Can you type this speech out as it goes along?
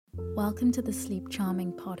Welcome to the Sleep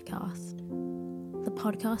Charming podcast, the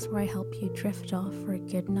podcast where I help you drift off for a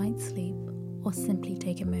good night's sleep or simply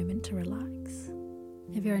take a moment to relax.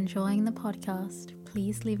 If you're enjoying the podcast,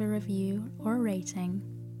 please leave a review or a rating.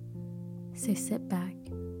 So sit back,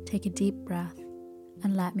 take a deep breath,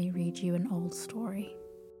 and let me read you an old story.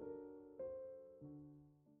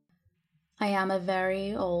 I am a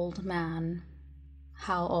very old man.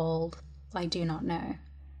 How old, I do not know.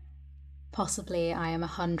 Possibly I am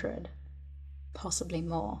 100, possibly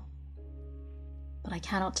more. But I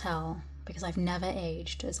cannot tell because I've never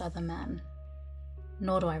aged as other men,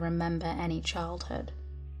 nor do I remember any childhood.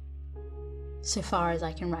 So far as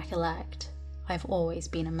I can recollect, I've always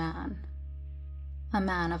been a man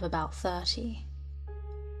of about 30.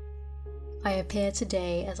 I appear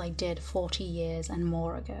today as I did 40 years and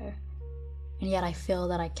more ago, and yet I feel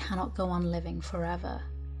that I cannot go on living forever.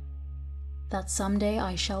 That someday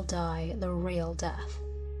I shall die the real death,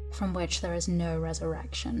 from which there is no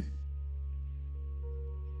resurrection.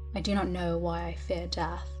 I do not know why I fear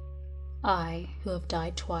death, I who have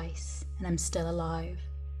died twice and am still alive.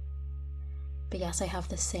 But yes, I have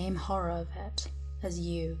the same horror of it as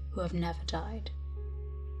you who have never died.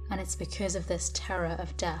 And it's because of this terror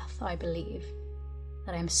of death, I believe,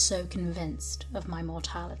 that I am so convinced of my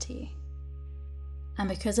mortality. And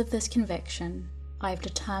because of this conviction, I have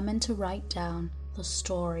determined to write down the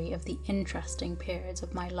story of the interesting periods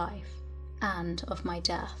of my life and of my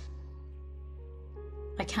death.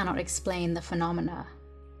 I cannot explain the phenomena.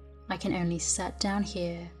 I can only set down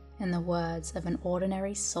here, in the words of an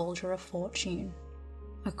ordinary soldier of fortune,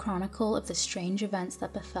 a chronicle of the strange events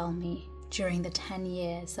that befell me during the 10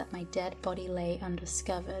 years that my dead body lay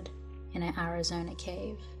undiscovered in an Arizona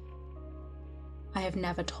cave. I have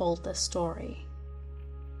never told this story,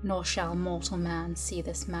 nor shall mortal man see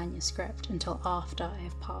this manuscript until after I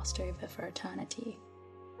have passed over for eternity.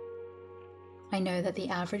 I know that the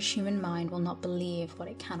average human mind will not believe what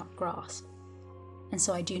it cannot grasp, and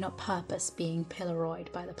so I do not purpose being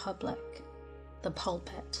pilloried by the public, the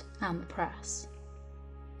pulpit, and the press,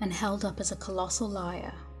 and held up as a colossal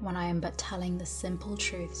liar when I am but telling the simple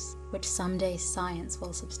truths which someday science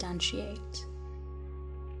will substantiate.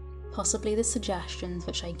 Possibly the suggestions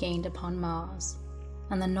which I gained upon Mars,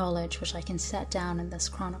 and the knowledge which I can set down in this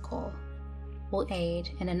chronicle, will aid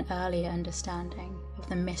in an earlier understanding of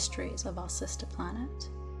the mysteries of our sister planet.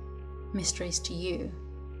 Mysteries to you,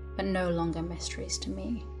 but no longer mysteries to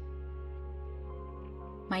me.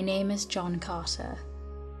 My name is John Carter.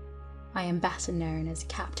 I am better known as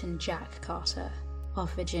Captain Jack Carter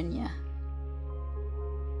of Virginia.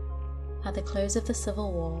 At the close of the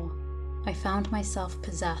Civil War, I found myself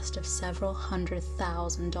possessed of several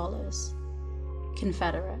 $100,000,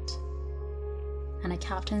 Confederate, and a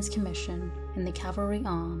captain's commission in the cavalry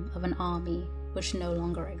arm of an army which no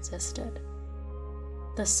longer existed,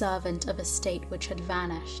 the servant of a state which had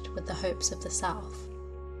vanished with the hopes of the South,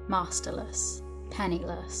 masterless,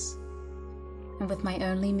 penniless, and with my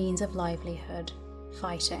only means of livelihood,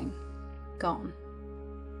 fighting, gone.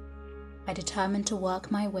 I determined to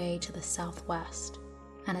work my way to the Southwest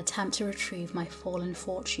and attempt to retrieve my fallen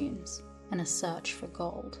fortunes in a search for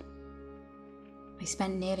gold. I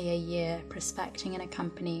spent nearly a year prospecting in a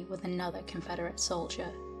company with another Confederate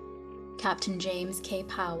soldier, Captain James K.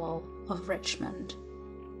 Powell of Richmond.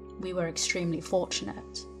 We were extremely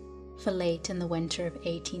fortunate, for late in the winter of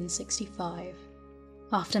 1865,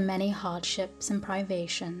 after many hardships and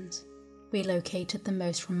privations, we located the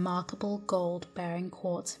most remarkable gold-bearing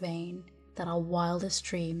quartz vein that our wildest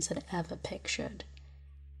dreams had ever pictured.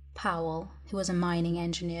 Powell, who was a mining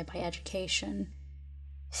engineer by education,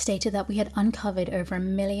 stated that we had uncovered over $1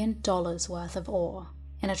 million worth of ore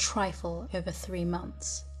in a trifle over 3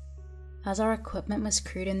 months. As our equipment was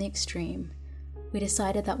crude in the extreme, we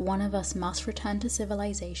decided that one of us must return to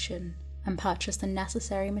civilization and purchase the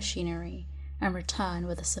necessary machinery and return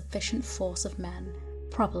with a sufficient force of men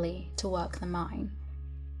properly to work the mine.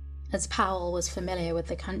 As Powell was familiar with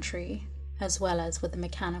the country, as well as with the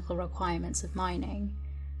mechanical requirements of mining,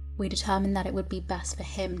 we determined that it would be best for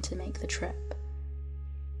him to make the trip.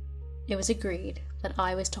 It was agreed that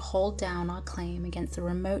I was to hold down our claim against the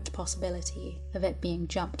remote possibility of it being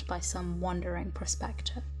jumped by some wandering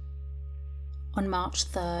prospector. On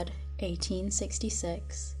March 3rd,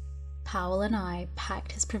 1866, Powell and I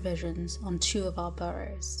packed his provisions on 2 of our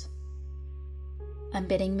burros. And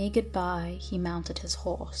bidding me goodbye, he mounted his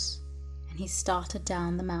horse, and he started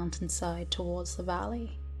down the mountainside towards the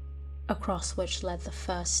valley, across which led the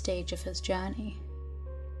first stage of his journey.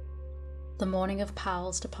 The morning of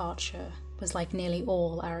Powell's departure was like nearly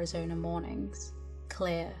all Arizona mornings,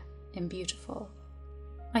 clear and beautiful.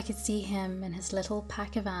 I could see him and his little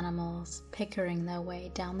pack of animals pickering their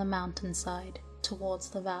way down the mountainside towards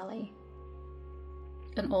the valley.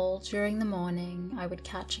 And all during the morning I would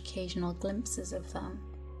catch occasional glimpses of them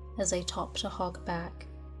as they topped a hog back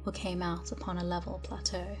or came out upon a level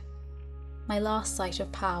plateau. My last sight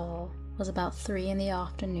of Powell was about 3 in the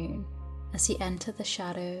afternoon as he entered the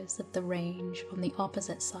shadows of the range on the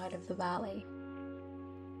opposite side of the valley.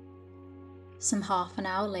 Some half an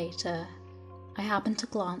hour later, I happened to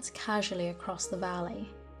glance casually across the valley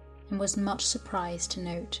and was much surprised to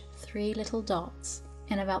note 3 little dots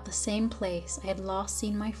in about the same place I had last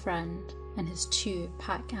seen my friend and his 2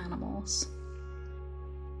 pack animals.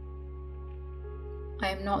 I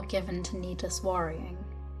am not given to needless worrying,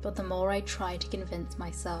 but the more I tried to convince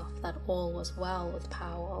myself that all was well with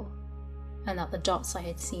Powell, and that the dots I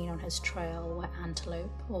had seen on his trail were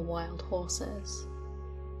antelope or wild horses,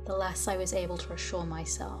 the less I was able to assure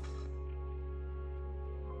myself.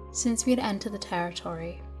 Since we had entered the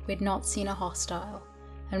territory, we had not seen a hostile,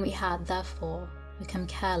 and we had, therefore, become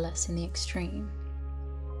careless in the extreme.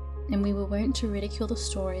 And we were wont to ridicule the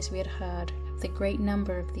stories we had heard of the great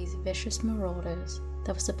number of these vicious marauders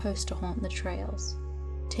that were supposed to haunt the trails,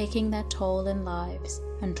 taking their toll in lives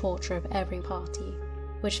and torture of every party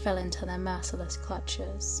which fell into their merciless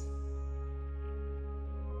clutches.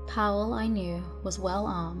 Powell, I knew, was well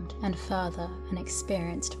armed and further an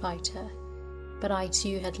experienced fighter, but I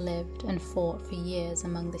too had lived and fought for years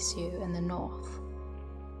among the Sioux in the north,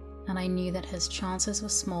 and I knew that his chances were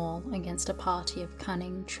small against a party of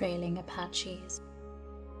cunning, trailing Apaches.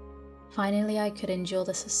 Finally, I could endure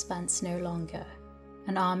the suspense no longer,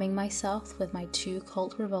 and arming myself with my 2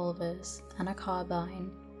 Colt revolvers and a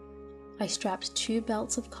carbine, I strapped 2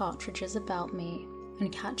 belts of cartridges about me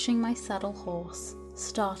and, catching my saddle horse,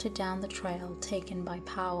 started down the trail taken by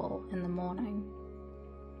Powell in the morning.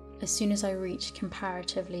 As soon as I reached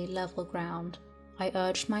comparatively level ground, I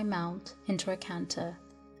urged my mount into a canter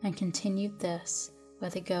and continued this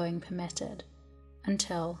where the going permitted,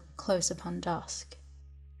 until, close upon dusk,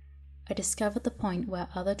 I discovered the point where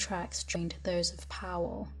other tracks joined those of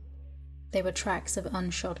Powell. They were tracks of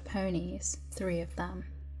unshod ponies, 3 of them.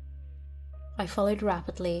 I followed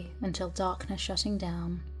rapidly until, darkness shutting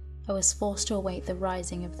down, I was forced to await the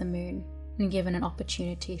rising of the moon and given an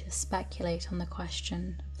opportunity to speculate on the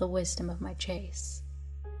question of the wisdom of my chase.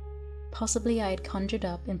 Possibly I had conjured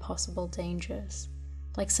up impossible dangers,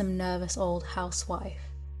 like some nervous old housewife,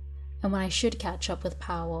 and when I should catch up with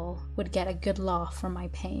Powell, would get a good laugh from my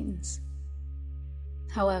pains.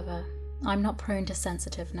 However, I'm not prone to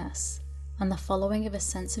sensitiveness, and the following of a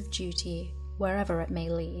sense of duty, wherever it may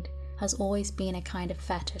lead, has always been a kind of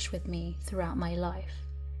fetish with me throughout my life,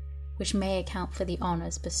 which may account for the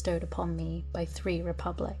honors bestowed upon me by 3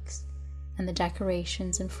 republics, and the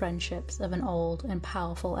decorations and friendships of an old and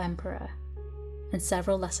powerful emperor, and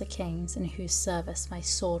several lesser kings in whose service my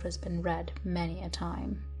sword has been read many a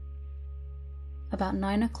time. About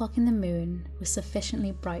 9 o'clock the moon was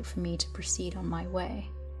sufficiently bright for me to proceed on my way,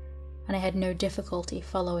 and I had no difficulty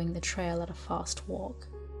following the trail at a fast walk,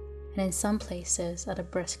 and in some places at a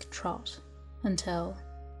brisk trot, until,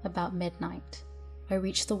 about midnight, I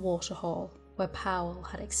reached the waterhole where Powell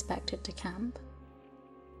had expected to camp.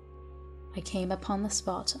 I came upon the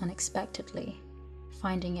spot unexpectedly,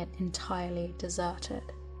 finding it entirely deserted,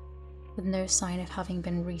 with no sign of having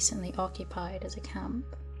been recently occupied as a camp.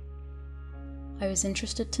 I was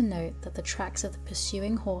interested to note that the tracks of the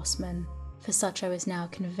pursuing horsemen, for such I was now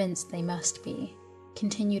convinced they must be,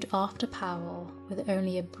 continued after Powell with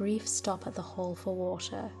only a brief stop at the hole for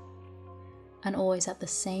water, and always at the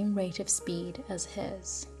same rate of speed as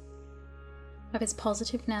his. I was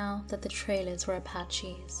positive now that the trailers were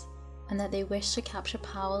Apaches, and that they wished to capture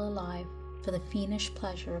Powell alive for the fiendish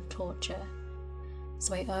pleasure of torture,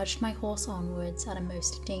 so I urged my horse onwards at a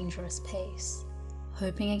most dangerous pace,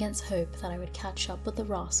 hoping against hope that I would catch up with the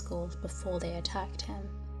rascals before they attacked him.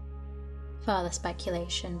 Further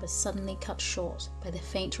speculation was suddenly cut short by the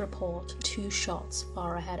faint report of 2 shots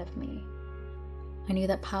far ahead of me. I knew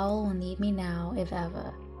that Powell will need me now, if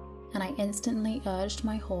ever, and I instantly urged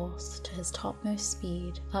my horse to his topmost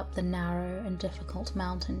speed up the narrow and difficult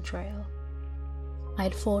mountain trail. I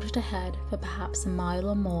had fought it ahead for perhaps a mile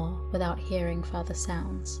or more without hearing further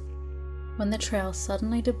sounds, when the trail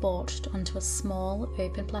suddenly debouched onto a small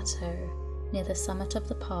open plateau near the summit of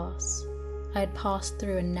the pass. I had passed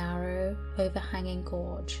through a narrow, overhanging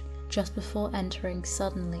gorge just before entering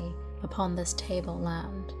suddenly upon this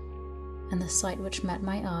tableland, and the sight which met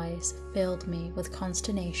my eyes filled me with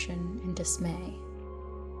consternation and dismay.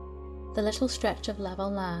 The little stretch of level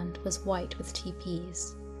land was white with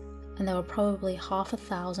teepees, and there were probably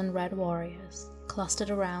 1,000 red warriors, clustered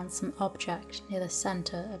around some object near the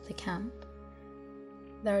center of the camp.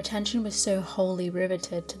 Their attention was so wholly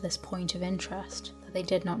riveted to this point of interest that they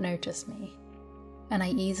did not notice me, and I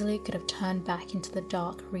easily could have turned back into the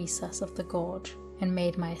dark recess of the gorge and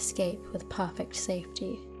made my escape with perfect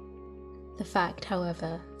safety. The fact,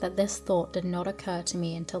 however, that this thought did not occur to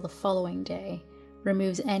me until the following day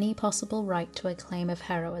removes any possible right to a claim of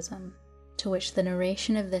heroism, to which the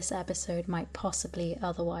narration of this episode might possibly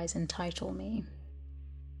otherwise entitle me.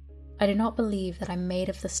 I do not believe that I'm made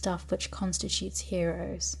of the stuff which constitutes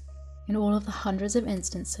heroes. In all of the hundreds of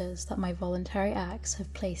instances that my voluntary acts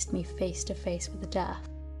have placed me face to face with death,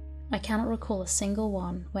 I cannot recall a single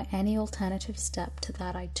one where any alternative step to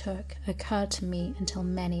that I took occurred to me until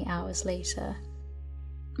many hours later.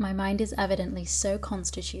 My mind is evidently so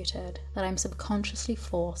constituted that I'm subconsciously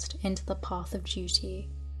forced into the path of duty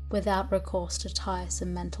without recourse to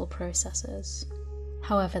tiresome mental processes.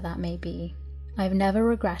 However that may be, I've never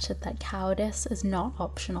regretted that cowardice is not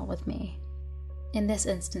optional with me. In this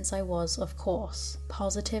instance I was, of course,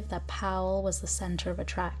 positive that Powell was the center of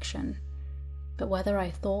attraction, but whether I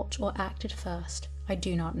thought or acted first, I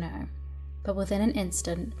do not know. But within an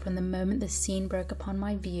instant, from the moment the scene broke upon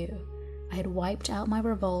my view, I had wiped out my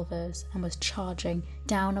revolvers and was charging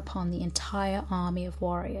down upon the entire army of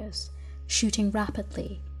warriors, shooting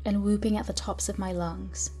rapidly and whooping at the tops of my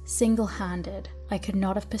lungs. Single-handed, I could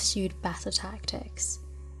not have pursued better tactics.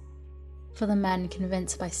 For the men,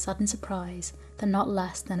 convinced by sudden surprise that not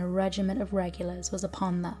less than a regiment of regulars was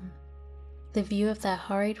upon them, the view of their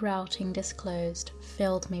hurried routing disclosed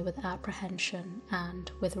filled me with apprehension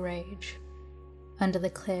and with rage. Under the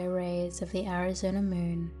clear rays of the Arizona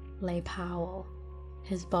moon lay Powell,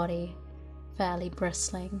 his body fairly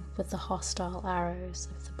bristling with the hostile arrows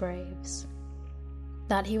of the braves.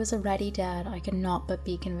 That he was already dead I could not but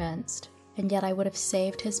be convinced, and yet I would have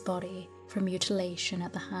saved his body from mutilation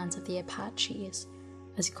at the hands of the Apaches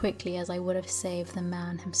as quickly as I would have saved the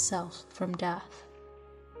man himself from death.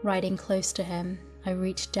 Riding close to him, I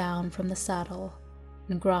reached down from the saddle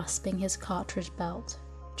and, grasping his cartridge belt,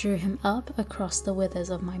 drew him up across the withers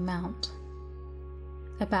of my mount.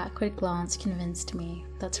 A backward glance convinced me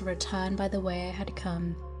that to return by the way I had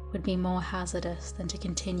come would be more hazardous than to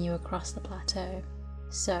continue across the plateau.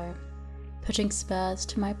 So, putting spurs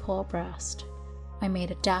to my poor breast, I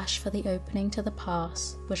made a dash for the opening to the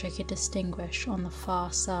pass which I could distinguish on the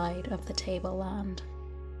far side of the tableland.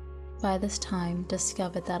 By this time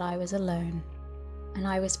discovered that I was alone, and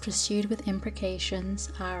I was pursued with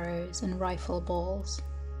imprecations, arrows, and rifle balls.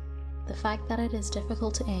 The fact that it is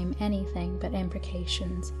difficult to aim anything but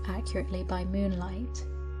imprecations accurately by moonlight,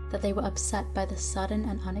 that they were upset by the sudden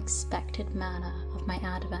and unexpected manner of my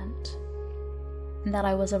advent, and that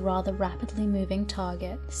I was a rather rapidly moving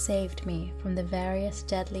target saved me from the various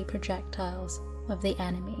deadly projectiles of the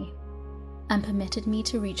enemy, and permitted me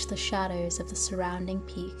to reach the shadows of the surrounding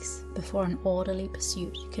peaks before an orderly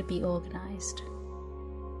pursuit could be organized.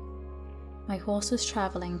 My horse was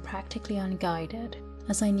traveling practically unguided,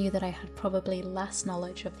 as I knew that I had probably less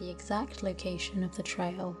knowledge of the exact location of the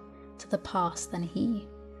trail to the pass than he,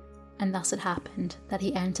 and thus it happened that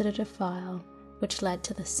he entered a defile which led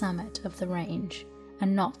to the summit of the range,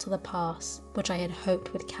 and not to the pass which I had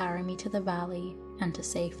hoped would carry me to the valley and to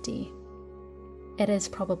safety. It is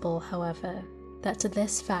probable, however, that to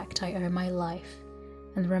this fact I owe my life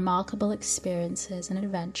and the remarkable experiences and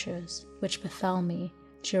adventures which befell me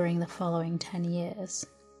during the following 10 years.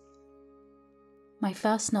 My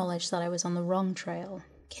first knowledge that I was on the wrong trail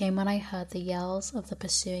came when I heard the yells of the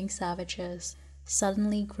pursuing savages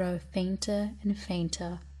suddenly grow fainter and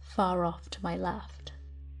fainter far off to my left.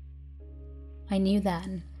 I knew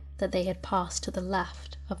then that they had passed to the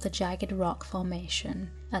left of the jagged rock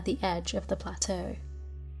formation at the edge of the plateau,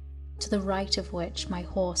 to the right of which my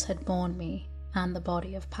horse had borne me and the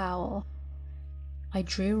body of Powell. I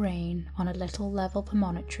drew rein on a little level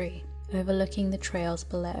promontory overlooking the trails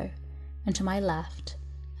below and to my left,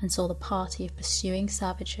 and saw the party of pursuing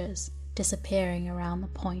savages disappearing around the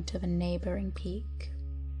point of a neighboring peak.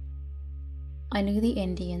 I knew the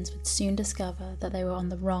Indians would soon discover that they were on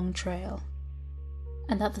the wrong trail,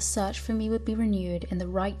 and that the search for me would be renewed in the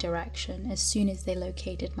right direction as soon as they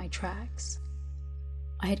located my tracks.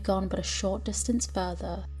 I had gone but a short distance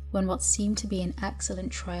further when what seemed to be an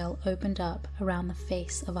excellent trail opened up around the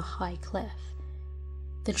face of a high cliff.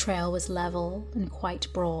 The trail was level and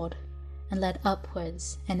quite broad, and led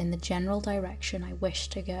upwards and in the general direction I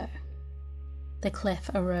wished to go. The cliff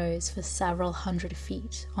arose for several hundred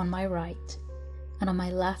feet on my right, and on my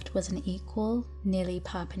left was an equal, nearly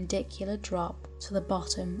perpendicular drop to the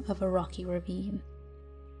bottom of a rocky ravine.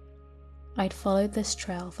 I'd followed this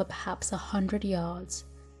trail for perhaps 100 yards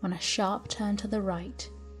when a sharp turn to the right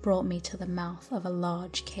brought me to the mouth of a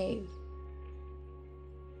large cave.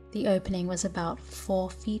 The opening was about 4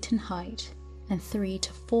 feet in height and 3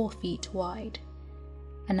 to 4 feet wide,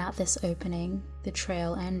 and at this opening the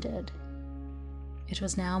trail ended. It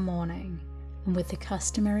was now morning, and with the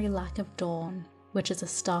customary lack of dawn, which is a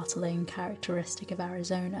startling characteristic of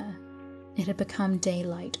Arizona, it had become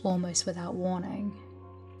daylight almost without warning.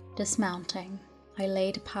 Dismounting, I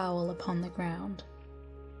laid Powell upon the ground,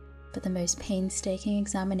 but the most painstaking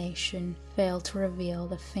examination failed to reveal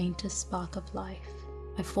the faintest spark of life.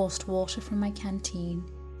 I forced water from my canteen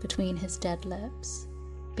between his dead lips,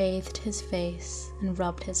 bathed his face and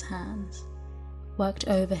rubbed his hands, worked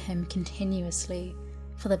over him continuously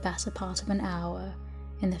for the better part of an hour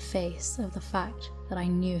in the face of the fact that I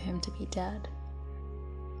knew him to be dead.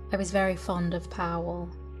 I was very fond of Powell.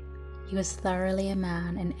 He was thoroughly a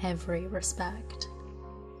man in every respect,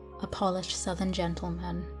 a polished Southern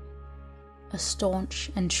gentleman, a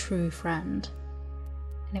staunch and true friend,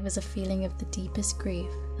 and it was a feeling of the deepest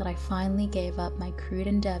grief that I finally gave up my crude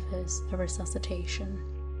endeavors of resuscitation.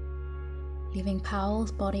 Leaving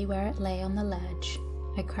Powell's body where it lay on the ledge,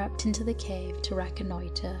 I crept into the cave to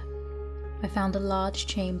reconnoiter. I found a large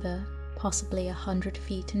chamber, possibly 100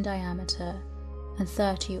 feet in diameter and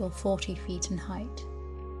 30 or 40 feet in height.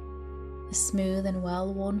 A smooth and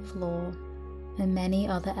well-worn floor, and many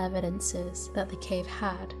other evidences that the cave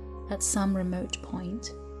had, at some remote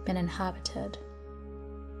point, been inhabited.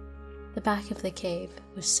 The back of the cave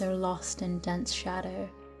was so lost in dense shadow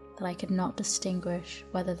that I could not distinguish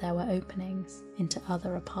whether there were openings into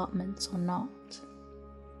other apartments or not.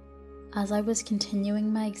 As I was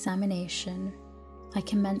continuing my examination, I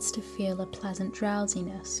commenced to feel a pleasant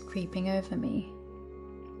drowsiness creeping over me,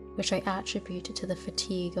 which I attributed to the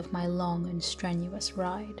fatigue of my long and strenuous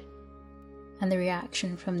ride, and the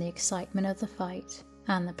reaction from the excitement of the fight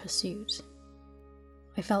and the pursuit.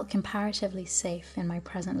 I felt comparatively safe in my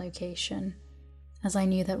present location, as I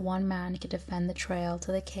knew that one man could defend the trail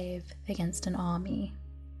to the cave against an army.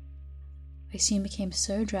 I soon became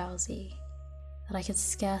so drowsy that I could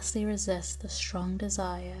scarcely resist the strong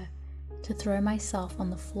desire to throw myself on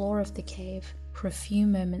the floor of the cave for a few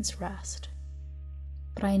moments' rest.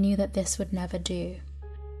 But I knew that this would never do,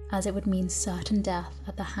 as it would mean certain death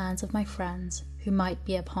at the hands of my friends who might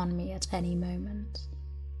be upon me at any moment.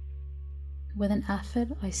 With an effort,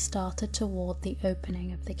 I started toward the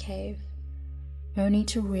opening of the cave, only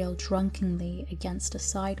to reel drunkenly against a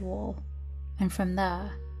side wall, and from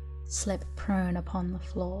there slip prone upon the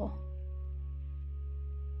floor.